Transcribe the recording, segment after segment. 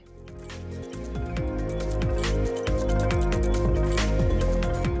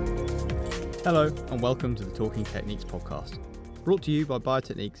Hello and welcome to the Talking Techniques podcast. Brought to you by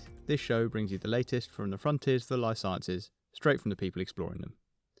Biotechniques, this show brings you the latest from the frontiers of the life sciences, straight from the people exploring them.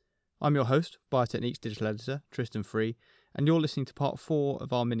 I'm your host, Biotechniques digital editor Tristan Free, and you're listening to part 4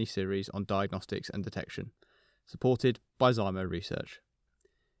 of our mini-series on diagnostics and detection, supported by Zymo Research.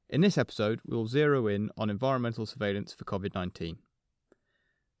 In this episode, we'll zero in on environmental surveillance for COVID-19.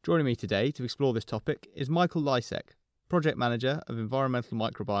 Joining me today to explore this topic is Michael Lysek, Project Manager of Environmental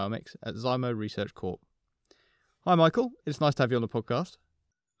Microbiomics at Zymo Research Corp. Hi Michael, it's nice to have you on the podcast.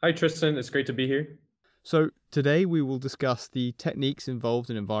 Hi Tristan, it's great to be here. So today we will discuss the techniques involved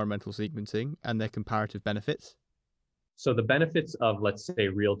in environmental sequencing and their comparative benefits. So the benefits of, let's say,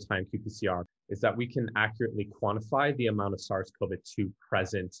 real-time qPCR is that we can accurately quantify the amount of SARS-CoV-2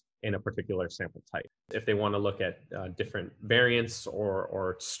 present in a particular sample type. If they want to look at different variants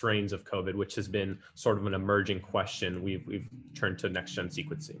or strains of COVID, which has been sort of an emerging question, we've turned to next-gen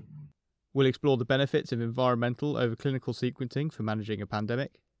sequencing. We'll explore the benefits of environmental over clinical sequencing for managing a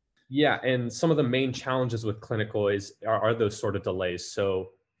pandemic. Yeah, and some of the main challenges with clinical are those sort of delays. So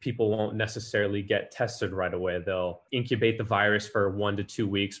people won't necessarily get tested right away. They'll incubate the virus for 1 to 2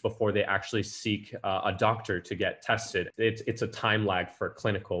 weeks before they actually seek a doctor to get tested. It's a time lag for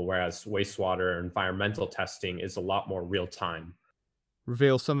clinical, whereas wastewater or environmental testing is a lot more real time.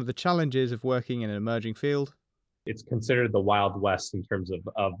 Reveal some of the challenges of working in an emerging field. It's considered the Wild West in terms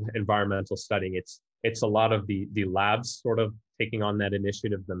of environmental studying. It's a lot of the labs sort of taking on that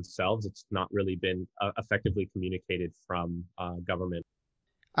initiative themselves. It's not really been effectively communicated from government.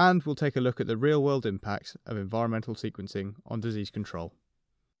 And we'll take a look at the real-world impacts of environmental sequencing on disease control.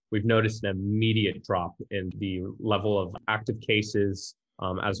 We've noticed an immediate drop in the level of active cases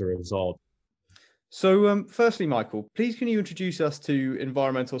as a result. So firstly, Michael, please can you introduce us to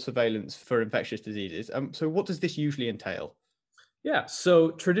environmental surveillance for infectious diseases? So what does this usually entail? Yeah,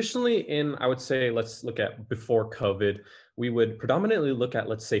 so traditionally I would say, let's look at before COVID, we would predominantly look at,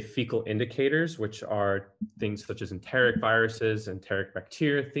 let's say, fecal indicators, which are things such as enteric viruses, enteric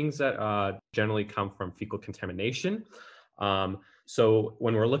bacteria, things that generally come from fecal contamination. So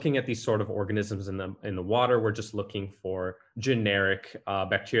when we're looking at these sort of organisms in the water, we're just looking for generic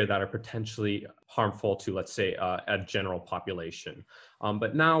bacteria that are potentially harmful to, let's say, a general population.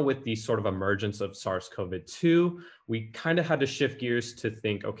 But now with the sort of emergence of SARS-CoV-2, we kind of had to shift gears to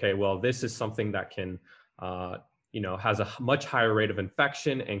think, okay, well, this is something that can has a much higher rate of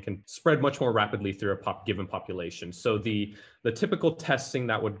infection and can spread much more rapidly through a given population. So the typical testing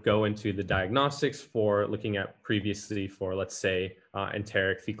that would go into the diagnostics for looking at previously for, let's say,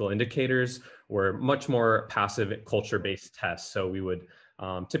 enteric fecal indicators were much more passive culture-based tests. So we would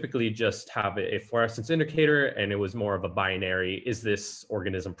typically just have a fluorescence indicator, and it was more of a binary, is this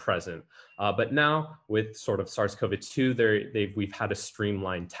organism present? But now with sort of SARS-CoV-2, we've had a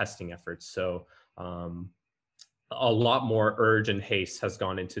streamlined testing efforts. So a lot more urge and haste has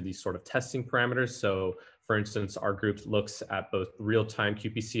gone into these sort of testing parameters. So for instance, our group looks at both real-time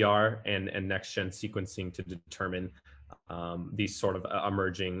qPCR and next-gen sequencing to determine these sort of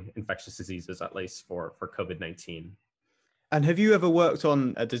emerging infectious diseases, at least for COVID-19. And have you ever worked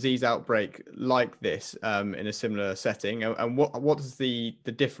on a disease outbreak like this in a similar setting? And what is the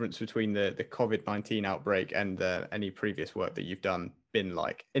difference between the COVID-19 outbreak and any previous work that you've done been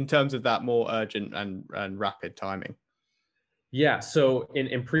like in terms of that more urgent and rapid timing? Yeah, so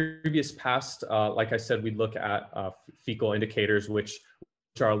in previous past, like I said, we'd look at fecal indicators, which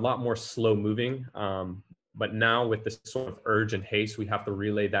are a lot more slow moving. But now with this sort of urge and haste, we have to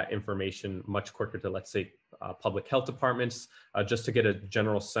relay that information much quicker to, let's say, public health departments, just to get a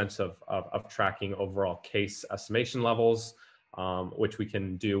general sense of tracking overall case estimation levels, which we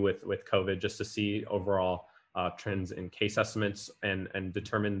can do with COVID just to see overall trends in case estimates and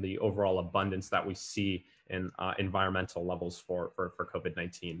determine the overall abundance that we see in environmental levels for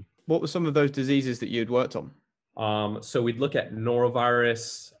COVID-19. What were some of those diseases that you had worked on? So we'd look at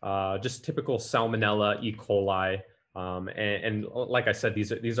norovirus, just typical Salmonella, E. coli, and like I said,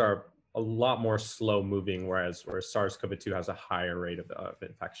 these are a lot more slow moving, whereas SARS-CoV-2 has a higher rate of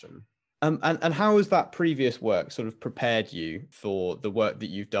infection. And how has that previous work sort of prepared you for the work that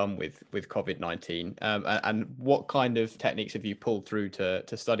you've done with COVID-19? And what kind of techniques have you pulled through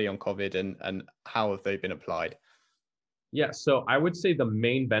to study on COVID, and how have they been applied? Yeah, so I would say the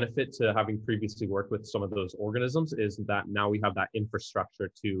main benefit to having previously worked with some of those organisms is that now we have that infrastructure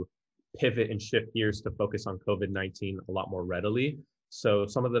to pivot and shift gears to focus on COVID-19 a lot more readily. So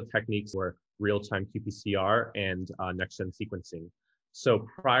some of the techniques were real-time qPCR and next-gen sequencing. So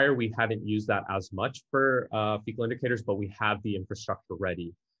prior, we hadn't used that as much for fecal indicators, but we have the infrastructure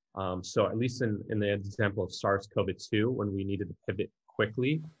ready. So at least in the example of SARS-CoV-2, when we needed to pivot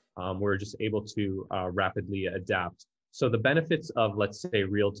quickly, we're just able to rapidly adapt. So the benefits of, let's say,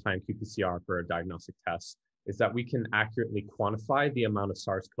 real-time qPCR for a diagnostic test is that we can accurately quantify the amount of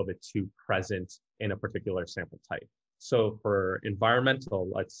SARS-CoV-2 present in a particular sample type. So for environmental,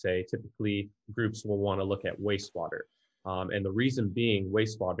 let's say, typically groups will want to look at wastewater. And the reason being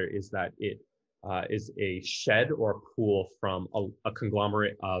wastewater is that it is a shed or pool from a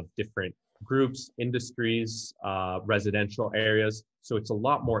conglomerate of different groups, industries, residential areas. So it's a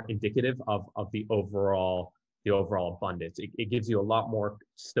lot more indicative of the overall abundance. It gives you a lot more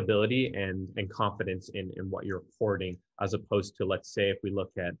stability and confidence in what you're reporting, as opposed to, let's say, if we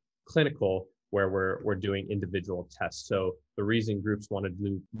look at clinical, where we're doing individual tests. So the reason groups want to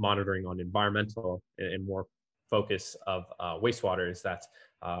do monitoring on environmental and more focus of wastewater is that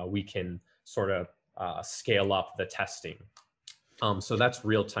we can sort of scale up the testing. So that's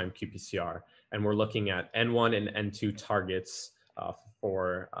real-time qPCR. And we're looking at N1 and N2 targets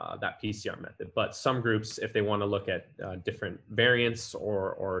for that PCR method. But some groups, if they want to look at different variants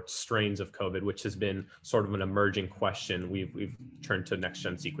or strains of COVID, which has been sort of an emerging question, we've turned to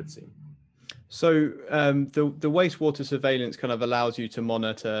next-gen sequencing. So the wastewater surveillance kind of allows you to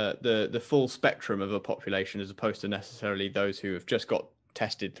monitor the full spectrum of a population, as opposed to necessarily those who have just got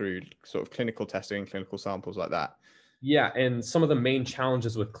tested through sort of clinical testing, clinical samples like that. Yeah, and some of the main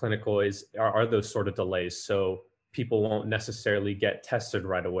challenges with clinical are those sort of delays. So people won't necessarily get tested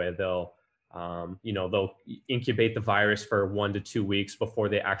right away. They'll incubate the virus for 1 to 2 weeks before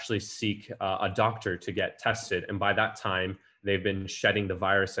they actually seek a doctor to get tested. And by that time, they've been shedding the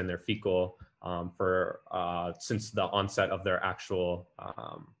virus in their fecal since the onset of their actual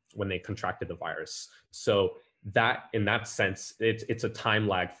when they contracted the virus. So that, in that sense, it's a time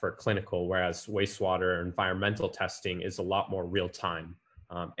lag for clinical, whereas wastewater environmental testing is a lot more real time,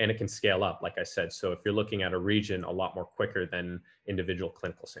 and it can scale up, like I said. So if you're looking at a region, a lot more quicker than individual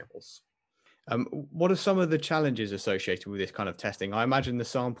clinical samples. What are some of the challenges associated with this kind of testing? I imagine the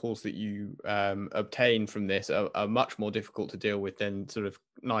samples that you obtain from this are much more difficult to deal with than sort of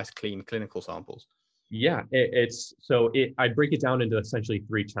nice, clean clinical samples. Yeah, I break it down into essentially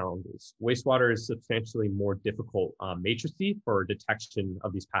 3 challenges. Wastewater is substantially more difficult matrically for detection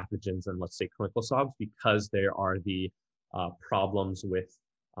of these pathogens than, let's say, clinical swabs, because there are the problems with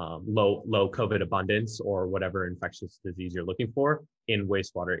low COVID abundance or whatever infectious disease you're looking for in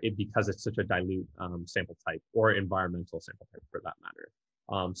wastewater, because it's such a dilute sample type, or environmental sample type for that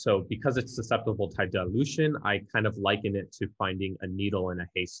matter. So because it's susceptible to dilution, I kind of liken it to finding a needle in a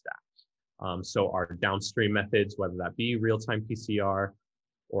haystack. So our downstream methods, whether that be real-time PCR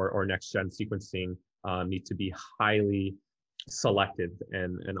or next-gen sequencing, need to be highly selective,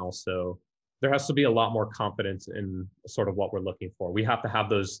 and also there has to be a lot more confidence in sort of what we're looking for. We have to have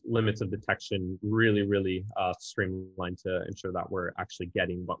those limits of detection really, really streamlined to ensure that we're actually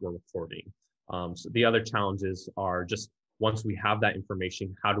getting what we're reporting. So the other challenges are just, once we have that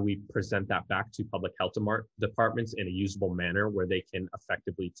information, how do we present that back to public health departments in a usable manner where they can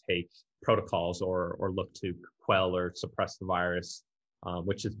effectively take protocols or look to quell or suppress the virus,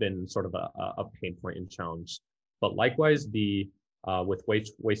 which has been sort of a pain point and challenge. But likewise, with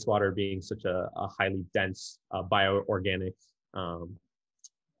wastewater being such a highly dense bioorganic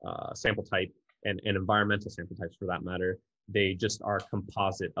sample type, and environmental sample types for that matter, they just are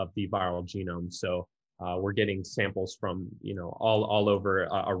composite of the viral genome. So we're getting samples from all over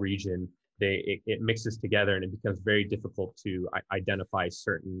a region. It mixes together, and it becomes very difficult to identify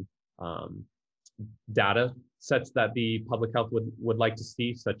certain data sets that the public health would like to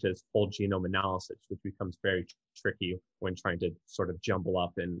see, such as whole genome analysis, which becomes very tricky when trying to sort of jumble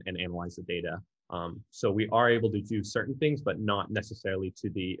up and analyze the data. So we are able to do certain things, but not necessarily to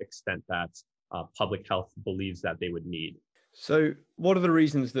the extent that public health believes that they would need. So what are the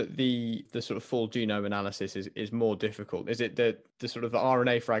reasons that the sort of full genome analysis is more difficult? Is it that the sort of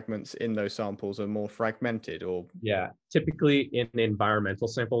RNA fragments in those samples are more fragmented, or? Yeah, typically in environmental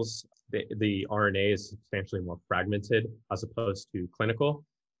samples, the RNA is substantially more fragmented as opposed to clinical.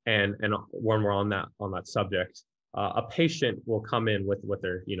 And when we're on that subject, a patient will come in with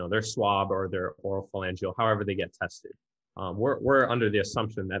their swab or their oral phalangeal, however they get tested. We're under the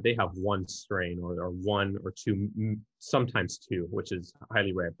assumption that they have one strain or 1 or 2, sometimes 2, which is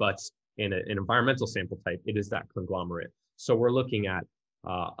highly rare. But in an environmental sample type, it is that conglomerate. So we're looking at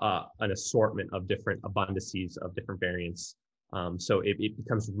an assortment of different abundances of different variants. So it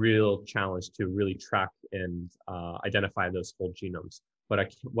becomes real challenge to really track and identify those whole genomes.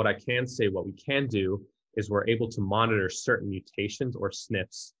 But what I can say, what we can do is we're able to monitor certain mutations or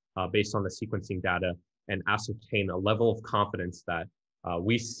SNPs based on the sequencing data, and ascertain a level of confidence that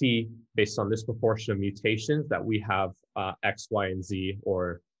we see, based on this proportion of mutations, that we have X, Y, and Z,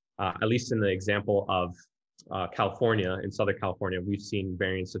 or at least in the example of California, in Southern California, we've seen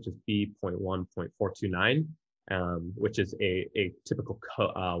variants such as B.1.429, which is a typical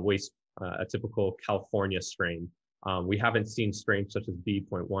a typical California strain. We haven't seen strains such as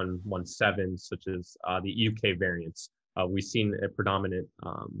B.117, such as the UK variants. We've seen a predominant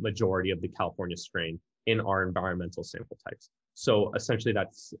majority of the California strain in our environmental sample types. So essentially,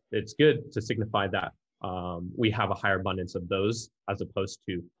 it's good to signify that we have a higher abundance of those as opposed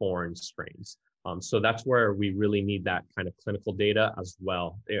to foreign strains. So that's where we really need that kind of clinical data as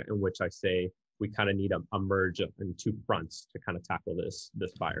well, in which I say we kind of need a merge in two fronts to kind of tackle this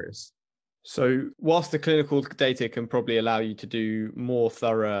virus. So whilst the clinical data can probably allow you to do more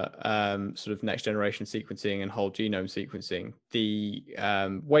thorough sort of next generation sequencing and whole genome sequencing, the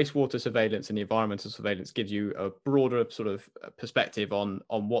wastewater surveillance and the environmental surveillance gives you a broader sort of perspective on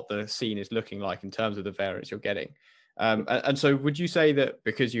what the scene is looking like in terms of the variants you're getting. And so would you say that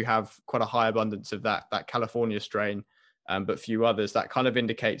because you have quite a high abundance of that California strain, but few others, that kind of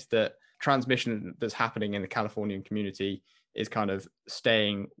indicates that transmission that's happening in the Californian community is kind of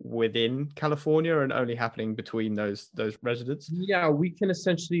staying within California and only happening between those residents? Yeah, we can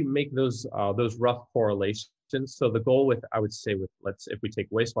essentially make those rough correlations. So the goal with, I would say, if we take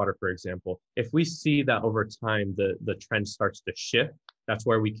wastewater, for example, if we see that over time the trend starts to shift, that's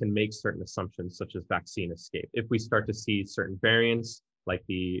where we can make certain assumptions such as vaccine escape. If we start to see certain variants like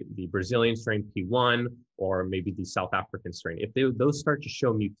the Brazilian strain P1 or maybe the South African strain, if those start to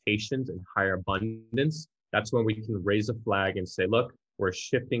show mutations in higher abundance, that's when we can raise a flag and say, look, we're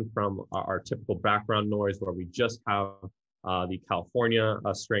shifting from our typical background noise where we just have the California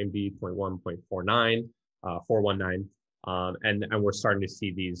strain B.1.49, 419, and we're starting to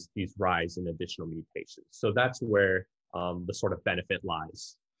see these rise in additional mutations. So that's where the sort of benefit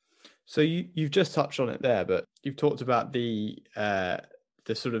lies. So you've just touched on it there, but you've talked about the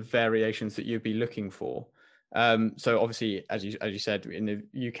sort of variations that you'd be looking for. So obviously, as you said, in the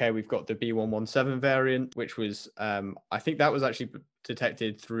UK, we've got the B.1.1.7 variant, which was, I think that was actually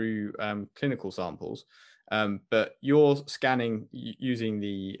detected through clinical samples. But you're scanning using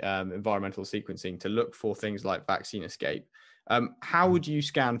the environmental sequencing to look for things like vaccine escape. How would you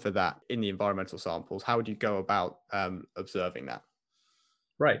scan for that in the environmental samples? How would you go about observing that?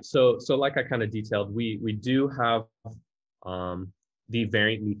 Right. So like I kind of detailed, we do have the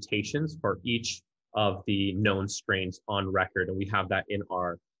variant mutations for each of the known strains on record, and we have that in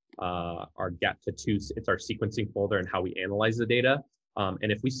our GAT2. It's our sequencing folder and how we analyze the data. And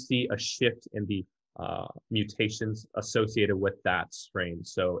if we see a shift in the mutations associated with that strain,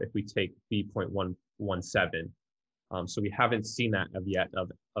 so if we take B.1.1.7, so we haven't seen that yet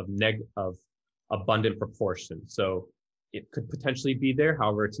of abundant proportion. So it could potentially be there.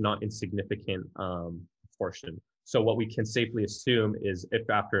 However, it's not insignificant portion. So what we can safely assume is if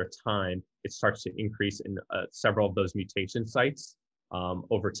after a time it starts to increase in several of those mutation sites,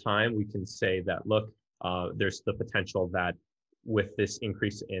 over time we can say that, look, there's the potential that with this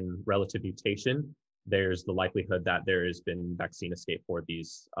increase in relative mutation, there's the likelihood that there has been vaccine escape for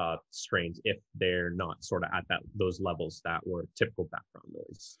these strains if they're not sort of at those levels that were typical background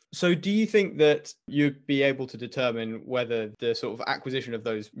noise. So do you think that you'd be able to determine whether the sort of acquisition of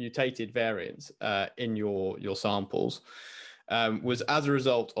those mutated variants in your samples was as a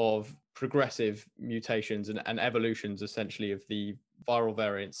result of progressive mutations and evolutions essentially of the viral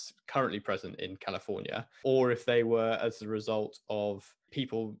variants currently present in California, or if they were as a result of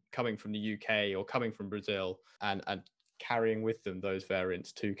people coming from the UK or coming from Brazil and carrying with them those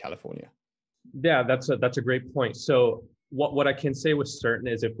variants to California? Yeah, that's a great point. So what I can say with certain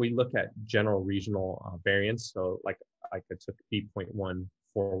is if we look at general regional variants, so like I took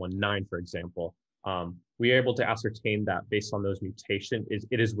B.1.419, for example, we are able to ascertain that based on those mutations,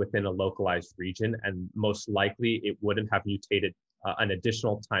 it is within a localized region, and most likely it wouldn't have mutated an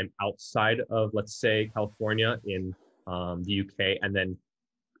additional time outside of, let's say, California in the UK, and then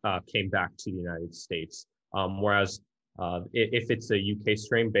came back to the United States. Whereas if it's a UK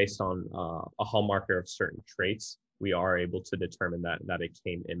strain based on a hallmarker of certain traits, we are able to determine that it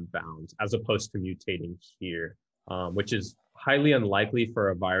came inbound as opposed to mutating here, which is highly unlikely for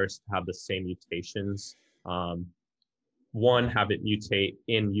a virus to have the same mutations. One, have it mutate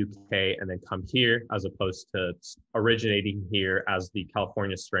in UK and then come here, as opposed to originating here as the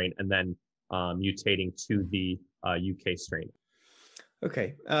California strain and then mutating to the UK strain.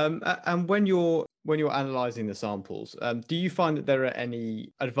 Okay. And when you're analyzing the samples, do you find that there are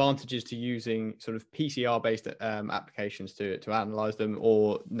any advantages to using sort of PCR-based applications to analyze them,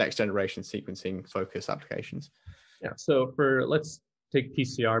 or next generation sequencing focus applications? Yeah. So let's take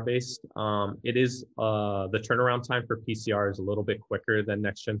PCR based, it is the turnaround time for PCR is a little bit quicker than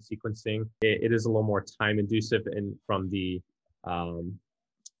next gen sequencing. It is a little more time inducive in from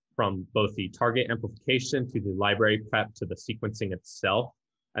both the target amplification to the library prep to the sequencing itself,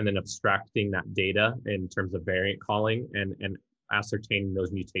 and then abstracting that data in terms of variant calling and ascertaining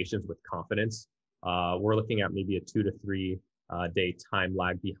those mutations with confidence. We're looking at maybe a 2 to 3 day time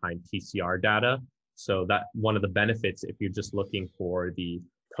lag behind PCR data. So that one of the benefits, if you're just looking for the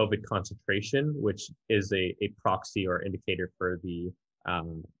COVID concentration, which is a proxy or indicator for the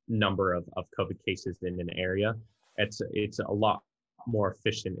number of COVID cases in an area, it's a lot more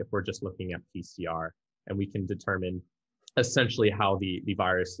efficient if we're just looking at PCR, and we can determine essentially how the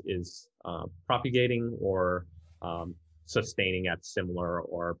virus is propagating or sustaining at similar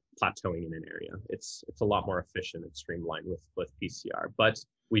or plateauing in an area. It's a lot more efficient and streamlined with PCR, but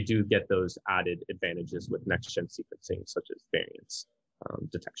we do get those added advantages with next-gen sequencing, such as variants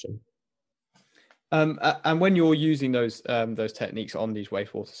detection. And when you're using those techniques on these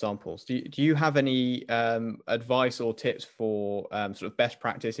wastewater samples, do you have any advice or tips for sort of best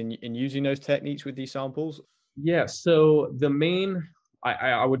practice in using those techniques with these samples? Yeah, so the main,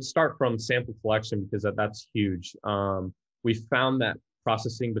 I would start from sample collection because that's huge. We found that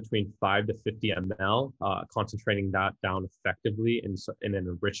processing between 5 to 50 ml, concentrating that down effectively in an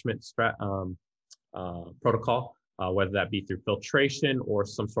enrichment protocol, whether that be through filtration or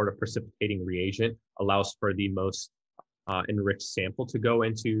some sort of precipitating reagent, allows for the most enriched sample to go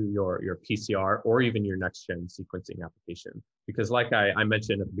into your PCR or even your next-gen sequencing application. Because like I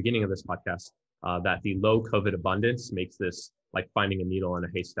mentioned at the beginning of this podcast, that the low COVID abundance makes this like finding a needle in a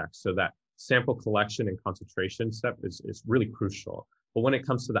haystack. So that sample collection and concentration step is really crucial. But when it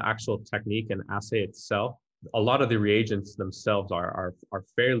comes to the actual technique and assay itself, a lot of the reagents themselves are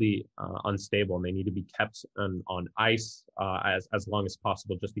fairly unstable, and they need to be kept on ice as long as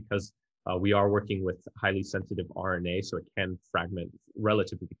possible, just because we are working with highly sensitive RNA, so it can fragment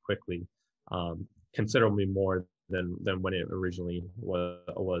relatively quickly, considerably more than when it originally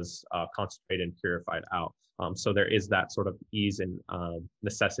was concentrated and purified out. So there is that sort of ease and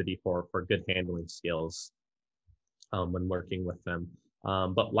necessity for good handling skills when working with them.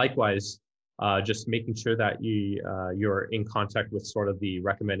 But likewise, just making sure that you're in contact with sort of the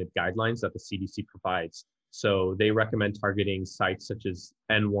recommended guidelines that the CDC provides. So they recommend targeting sites such as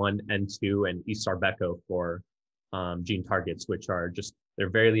N1, N2, and ESAR-BECO for gene targets, which are they're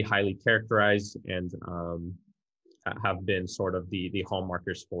very highly characterized and have been sort of the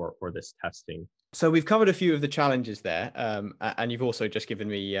hallmarkers for this testing. So we've covered a few of the challenges there, and you've also just given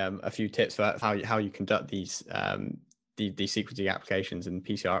me a few tips for how you conduct these sequencing applications and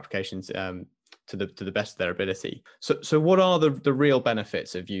PCR applications to the best of their ability. So what are the real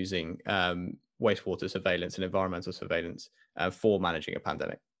benefits of using wastewater surveillance and environmental surveillance for managing a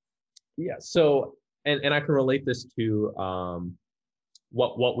pandemic? Yeah. So and I can relate this to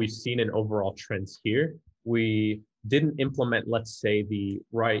what we've seen in overall trends here. We didn't implement, let's say, the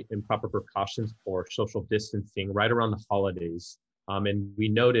right and proper precautions for social distancing right around the holidays. And we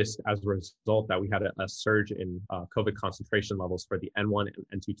noticed as a result that we had a surge in COVID concentration levels for the N1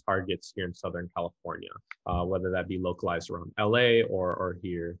 and N2 targets here in Southern California, whether that be localized around LA or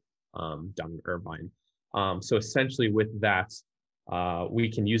here down in Irvine. So essentially with that,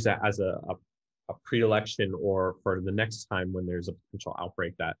 we can use that as a predilection or for the next time when there's a potential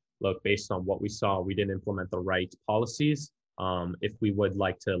outbreak that, look, based on what we saw, we didn't implement the right policies. If we would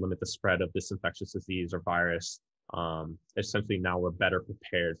like to limit the spread of this infectious disease or virus, essentially now we're better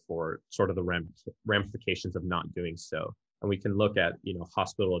prepared for sort of the ramifications of not doing so. And we can look at,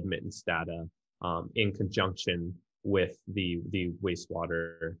 hospital admittance data in conjunction with the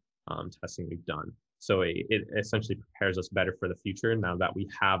wastewater testing we've done. So it essentially prepares us better for the future now that we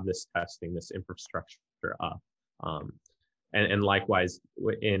have this testing, this infrastructure up. And likewise,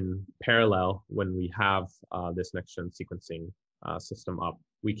 in parallel, when we have this next-gen sequencing system up,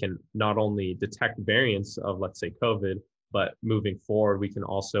 we can not only detect variants of, let's say, COVID, but moving forward, we can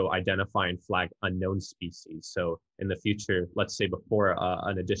also identify and flag unknown species. So in the future, let's say before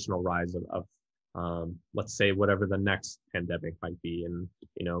an additional rise of let's say, whatever the next pandemic might be, and,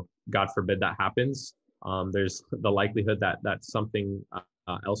 God forbid that happens, there's the likelihood that something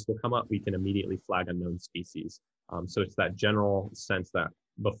else will come up. We can immediately flag unknown species. So it's that general sense that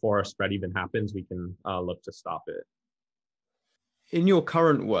before a spread even happens, we can look to stop it. In your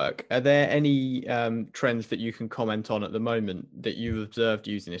current work, are there any trends that you can comment on at the moment that you've observed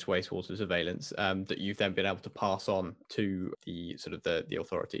using this wastewater surveillance that you've then been able to pass on to the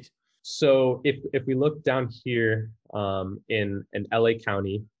authorities? So if we look down here in LA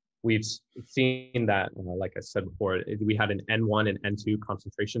County, we've seen that, like I said before, we had an N1 and N2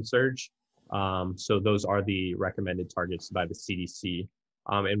 concentration surge. So those are the recommended targets by the CDC.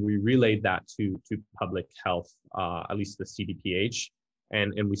 And we relayed that to public health, at least the CDPH.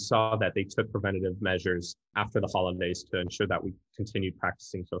 And we saw that they took preventative measures after the holidays to ensure that we continued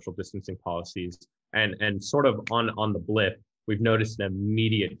practicing social distancing policies. And sort of on the blip, we've noticed an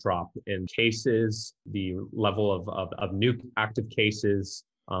immediate drop in cases, the level of new active cases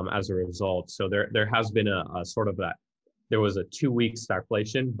as a result. So there has been a sort of that, there was a 2-week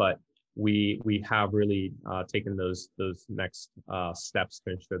stagflation, but we have really taken those next steps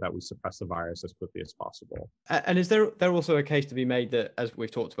to ensure that we suppress the virus as quickly as possible. And is there also a case to be made that, as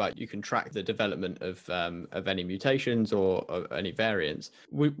we've talked about, you can track the development of any mutations or of any variants?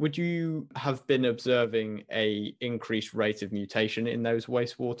 Would you have been observing a increased rate of mutation in those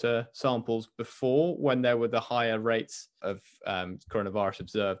wastewater samples before, when there were the higher rates of coronavirus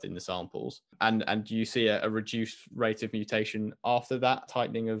observed in the samples? And do you see a reduced rate of mutation after that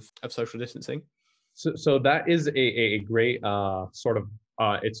tightening of social distancing? So that is a great sort of,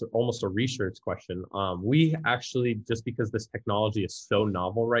 it's almost a research question. We actually, just because this technology is so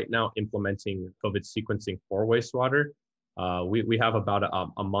novel right now, implementing COVID sequencing for wastewater, we have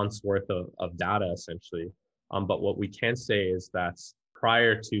about a month's worth of data essentially. But what we can say is that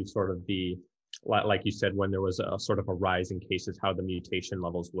prior to sort of the, like you said, when there was a sort of a rise in cases, how the mutation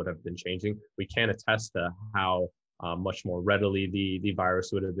levels would have been changing, we can attest to how much more readily the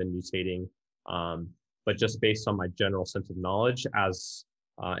virus would have been mutating. But just based on my general sense of knowledge, as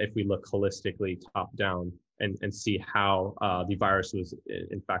if we look holistically top down and see how the virus was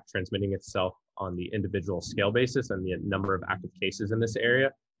in fact transmitting itself on the individual scale basis and the number of active cases in this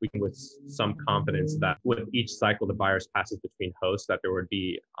area, we can with some confidence that with each cycle the virus passes between hosts, that there would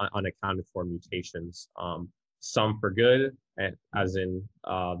be unaccounted for mutations. Some for good, as in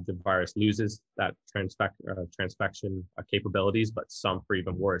the virus loses that transfection capabilities, but some for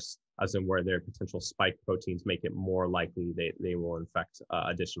even worse, as in where their potential spike proteins make it more likely they will infect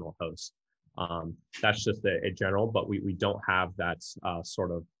additional hosts. That's just a general, but we don't have that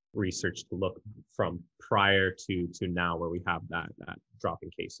sort of research to look from prior to now, where we have that drop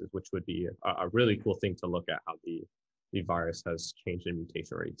in cases, which would be a really cool thing to look at, how the virus has changed in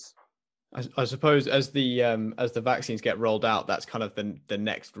mutation rates. I suppose as the vaccines get rolled out, that's kind of the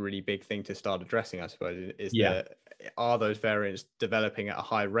next really big thing to start addressing, I suppose, is are those variants developing at a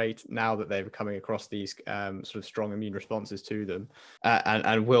high rate now that they're coming across these sort of strong immune responses to them,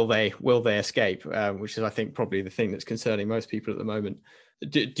 and will they escape, which is, I think, probably the thing that's concerning most people at the moment.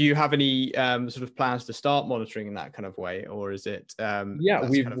 Do you have any sort of plans to start monitoring in that kind of way, or is it?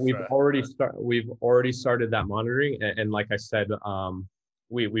 We've already started that monitoring, and like I said,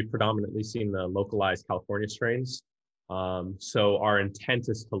 we've predominantly seen the localized California strains. So our intent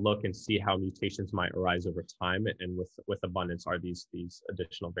is to look and see how mutations might arise over time, and with abundance, are these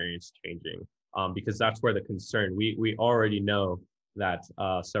additional variants changing? Because that's where the concern. We already know that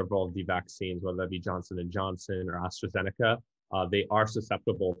several of the vaccines, whether that be Johnson & Johnson or AstraZeneca, they are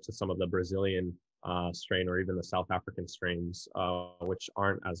susceptible to some of the Brazilian strain or even the South African strains, which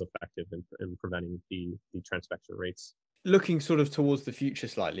aren't as effective in preventing the transfection rates. Looking sort of towards the future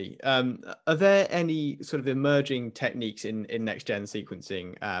slightly, are there any sort of emerging techniques in next-gen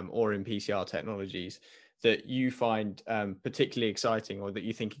sequencing or in PCR technologies that you find particularly exciting, or that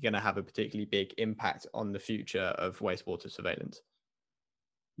you think are going to have a particularly big impact on the future of wastewater surveillance?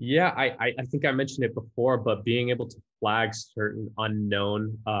 Yeah, I think I mentioned it before, but being able to flag certain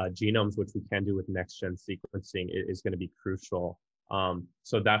unknown genomes, which we can do with next-gen sequencing, is going to be crucial.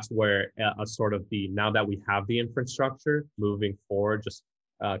 So that's where a sort of now that we have the infrastructure moving forward, just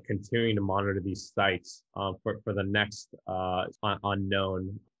continuing to monitor these sites for the next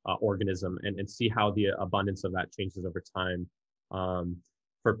unknown organism and see how the abundance of that changes over time.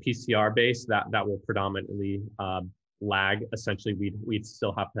 For PCR based, that will predominantly lag. Essentially, we'd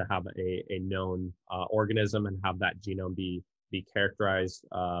still have to have a known organism and have that genome be characterized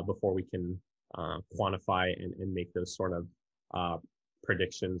before we can quantify and make those sort of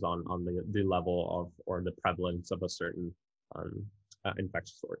predictions on the level of or the prevalence of a certain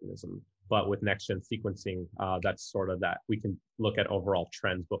infectious organism. But with next-gen sequencing, that's sort of that we can look at overall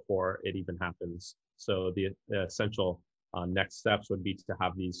trends before it even happens. So the essential next steps would be to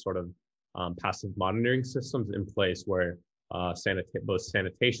have these sort of passive monitoring systems in place where both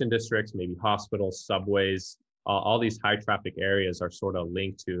sanitation districts, maybe hospitals, subways, all these high traffic areas are sort of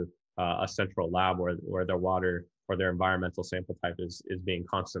linked to a central lab where their water or their environmental sample type is being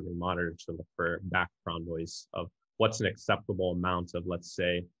constantly monitored to look for background noise of what's an acceptable amount of, let's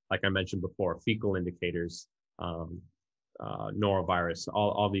say, like I mentioned before, fecal indicators. norovirus,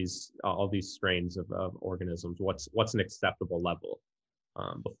 all these strains of organisms. What's an acceptable level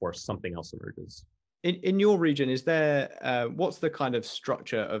before something else emerges? In your region, is there what's the kind of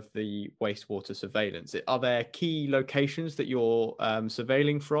structure of the wastewater surveillance? Are there key locations that you're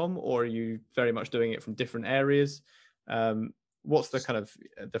surveilling from, or are you very much doing it from different areas? What's the kind of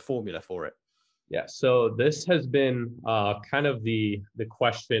the formula for it? Yeah, so this has been kind of the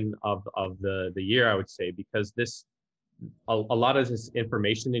question of the year, I would say, because a lot of this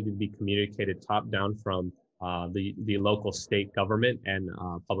information needed to be communicated top down from the local state government and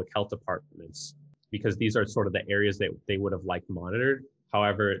public health departments, because these are sort of the areas that they would have liked monitored.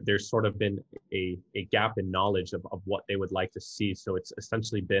 However, there's sort of been a gap in knowledge of what they would like to see. So it's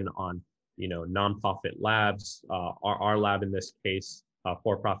essentially been on, nonprofit labs, our lab in this case,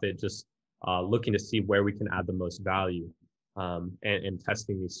 for-profit, just looking to see where we can add the most value and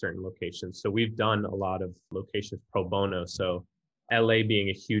testing these certain locations. So we've done a lot of locations pro bono. So LA being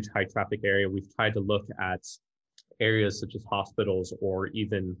a huge high traffic area, we've tried to look at areas such as hospitals or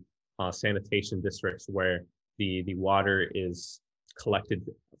even sanitation districts where the water is collected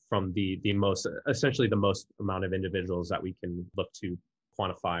from essentially the most amount of individuals that we can look to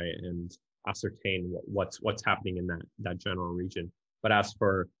quantify and ascertain what's happening in that general region. But as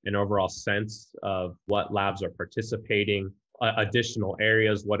for an overall sense of what labs are participating, additional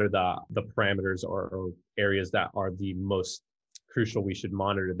areas, what are the parameters or areas that are the most crucial we should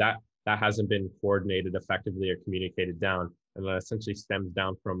monitor, that hasn't been coordinated effectively or communicated down. And that essentially stems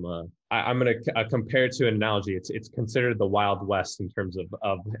down from, I'm going to compare it to an analogy. It's considered the Wild West in terms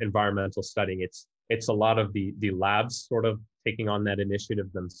of environmental studying. It's a lot of the labs sort of taking on that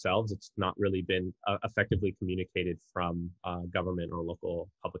initiative themselves. It's not really been effectively communicated from government or local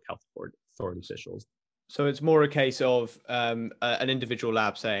public health authority officials. So it's more a case of an individual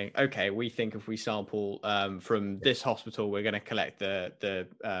lab saying, okay, we think if we sample from this hospital, we're going to collect the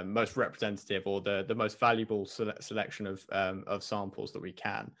most representative or the most valuable selection of samples that we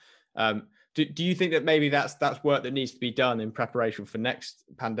can. Do you think that maybe that's work that needs to be done in preparation for next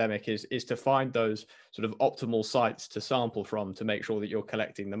pandemic is to find those sort of optimal sites to sample from to make sure that you're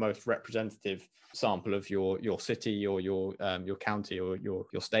collecting the most representative sample of your city or your county or your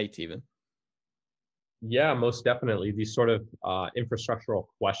state even? Yeah, most definitely. These sort of infrastructural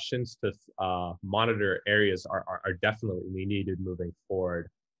questions to monitor areas are definitely needed moving forward.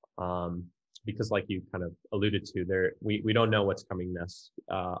 Because like you kind of alluded to, we don't know what's coming next.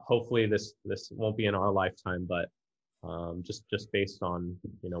 Hopefully this won't be in our lifetime, but just based on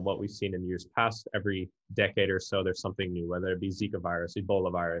what we've seen in years past, every decade or so there's something new, whether it be Zika virus,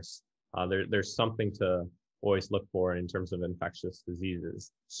 Ebola virus. There's something to always look for in terms of infectious diseases.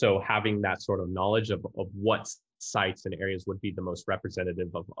 So having that sort of knowledge of what sites and areas would be the most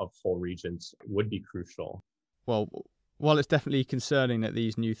representative of whole regions would be crucial. Well, while it's definitely concerning that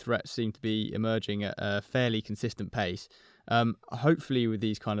these new threats seem to be emerging at a fairly consistent pace, hopefully with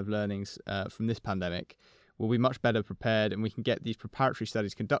these kind of learnings from this pandemic, we'll be much better prepared and we can get these preparatory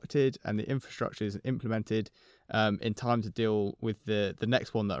studies conducted and the infrastructures implemented in time to deal with the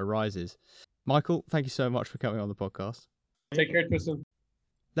next one that arises. Michael, thank you so much for coming on the podcast. Take care, Tristan.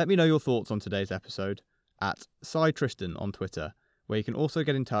 Let me know your thoughts on today's episode at @CyTristan on Twitter, where you can also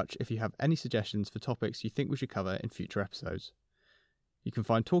get in touch if you have any suggestions for topics you think we should cover in future episodes. You can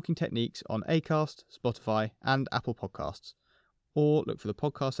find Talking Techniques on Acast, Spotify, and Apple Podcasts, or look for the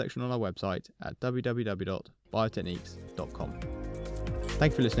podcast section on our website at www.biotechniques.com.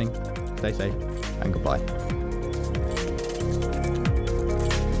 Thank you for listening, stay safe, and goodbye.